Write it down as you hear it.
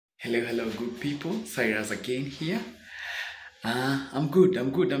Hello, good people. Cyrus again here. I'm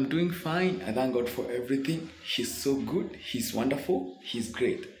doing fine. I thank God for everything. He's so good. He's wonderful. He's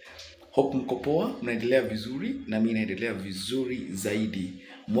great. Hope mko poa, mnaendelea vizuri, na mimi naendelea vizuri zaidi.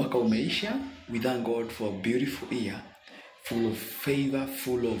 Mwaka umeisha. We thank God for a beautiful year, full of favor,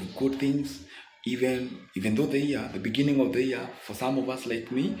 full of good things. Even though the beginning of the year, for some of us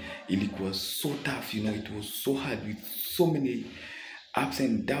like me, it was so tough, it was so hard with so many ups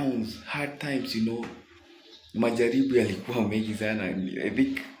and downs, hard times, majaribu yalikuwa mengi sana. I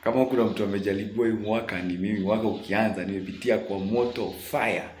think kama kuna mtu amejaribu hii mwaka ni mimi. Mwaka ukianza nimepitia kwa moto,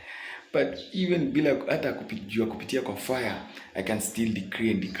 fire. But even bila hata kupitia kwa fire, I can still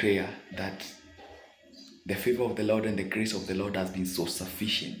decree and declare that the favor of the Lord and the grace of the Lord has been so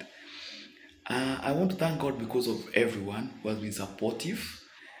sufficient. I want to thank God because of everyone who has been supportive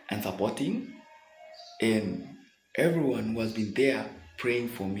and supporting, and everyone who has been there praying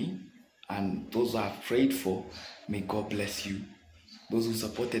for me, and those I have prayed for. May God bless you. Those who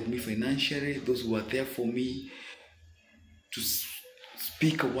supported me financially, those who are there for me to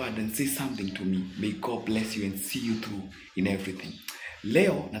speak a word and say something to me, may God bless you and see you through in everything.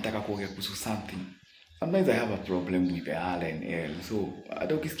 Leo nataka kuongea kuhusu something. Sometimes I have a problem with the R and L, so I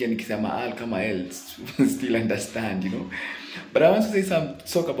don't nikisema R kama L still understand, But I want to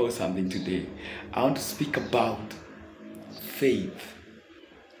talk about something today. I want to speak about faith.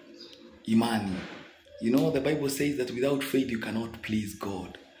 Imani. The Bible says that without faith you cannot please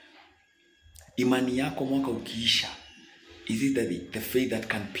God. Imani yako mwaka ukiisha. Is it that the faith that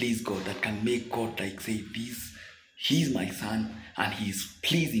can please God, that can make God say this? He's my son and he's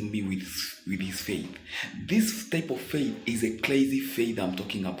pleasing me with his faith. This type of faith is a crazy faith I'm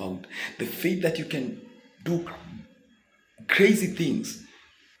talking about. The faith that you can do crazy things.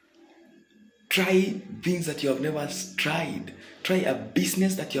 Try things that you have never tried. Try a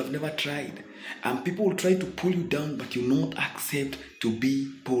business that you have never tried. And people will try to pull you down, but you not accept to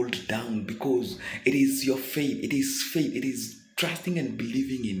be pulled down, because it is your faith. It is faith. It is trusting and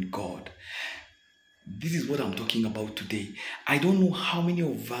believing in God. This is what I'm talking about today. I don't know how many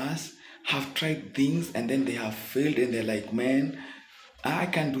of us have tried things and then they have failed and they're like, man, I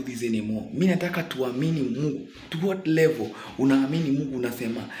can't do this anymore. Mimi nataka tuamini Mungu. To what level unaamini Mungu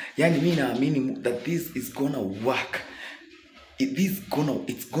unasema? Yani mimi naamini Mungu that this is gonna work. It's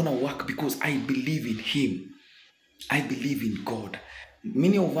gonna work because I believe in Him. I believe in God.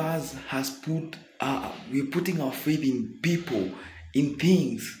 Many of us we're putting our faith in people, in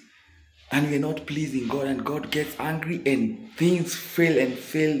things, and we're not pleasing God, and God gets angry and things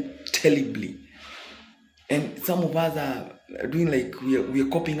fail terribly. And some of us are doing like we are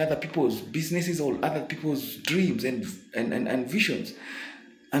copying other people's businesses or other people's dreams and visions.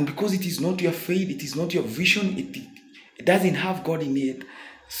 And because it is not your faith, it is not your vision, it doesn't have God in it,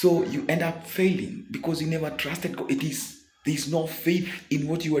 so you end up failing because you never trusted God. There's no faith in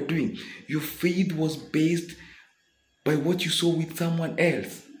what you are doing. Your faith was based by what you saw with someone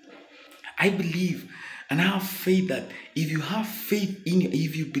else. I believe and I have faith that if you have faith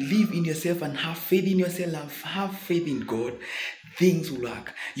if you believe in yourself and have faith in yourself and have faith in God, things will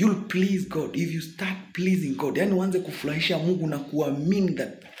work. You'll please God. If you start pleasing God, then uanze kufurahisha Mungu na kuamini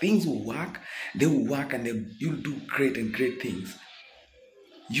that things will work, they will work, and you'll do great things.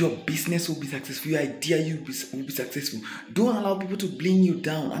 Your business will be successful. Your idea will be successful. Don't allow people to bring you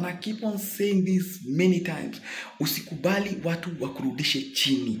down. And I keep on saying this many times. Usikubali watu wakurudishe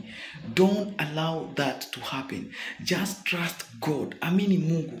chini. Don't allow that to happen. Just trust God. Amini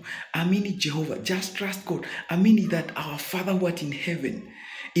Mungu. Amini Jehovah. Just trust God. Amini that our Father who art in heaven,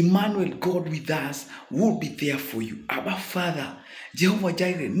 Emmanuel, God with us, will be there for you. Abba Father, Jehovah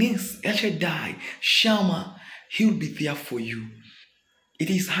Jireh, Nis, El Shaddai, Shammah, He will be there for you. It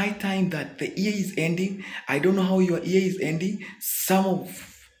is high time that the year is ending. I don't know how your year is ending. Some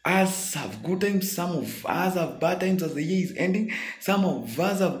of us have good times. Some of us have bad times as the year is ending. Some of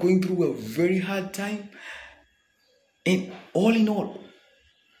us are going through a very hard time. And all in all,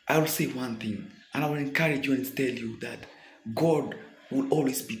 I will say one thing. And I will encourage you and tell you that God will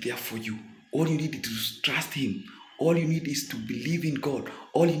always be there for you. All you need is to trust Him. All you need is to believe in God.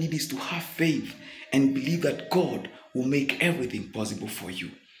 All you need is to have faith and believe that God will make everything possible for you.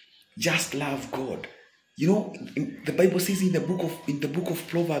 Just love God. The Bible says in the book of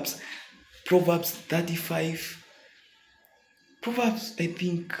Proverbs 35, Proverbs, I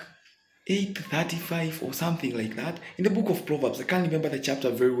think 8:35 or something like that. In the book of Proverbs, I can't remember the chapter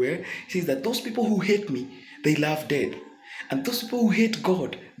very well. It says that those people who hate me, they love death. And those people who hate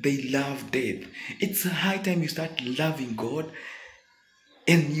God, they love death. It's a high time you start loving God,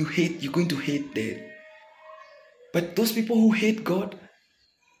 and you're going to hate death. But those people who hate God,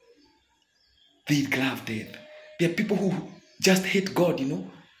 they love death. There are people who just hate God,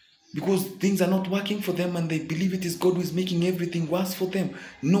 because things are not working for them and they believe it is God who is making everything worse for them.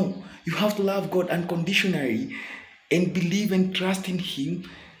 No, you have to love God unconditionally and believe and trust in Him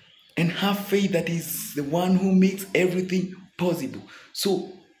and have faith that He's the one who makes everything possible.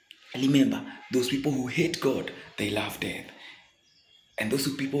 So remember, those people who hate God, they love death. And those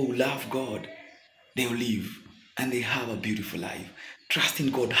people who love God, they'll live and they have a beautiful life. Trust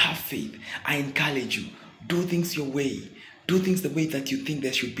in God, have faith. I encourage you, do things your way. Do things the way that you think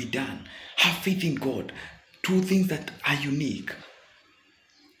they should be done. Have faith in God. Do things that are unique.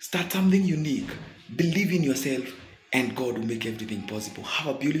 Start something unique. Believe in yourself and God will make everything possible.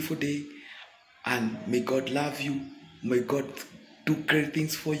 Have a beautiful day and may God love you. May God do great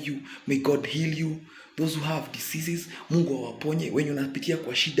things for you. May God heal you. Those who have diseases, Mungu awaponye. Wenye unapitia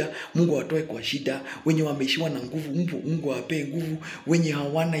kwa shida, Mungu awatoe kwa shida. Wenye wameishiwa na nguvu, Mungu awapee nguvu. Wenye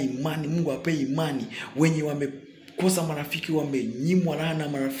hawana imani, Mungu awapee imani. Wenye wamekosa marafiki, wamenyimwa raha na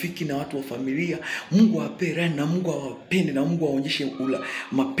marafiki na watu wa familia, Mungu awapee raha na Mungu awapende na Mungu aonyeshe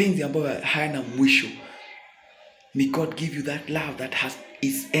mapenzi ambayo hayana mwisho. May God give you that love that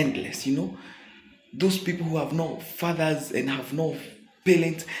is endless, Those people who have no fathers and have no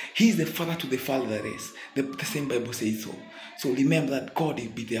parents, He is the father to the fatherless. The same Bible says so. So remember that God will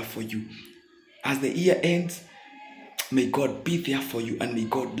be there for you. As the year ends, may God be there for you and may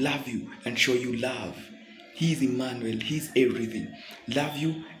God love you and show you love. He is Emmanuel. He is everything. Love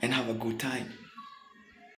you and have a good time.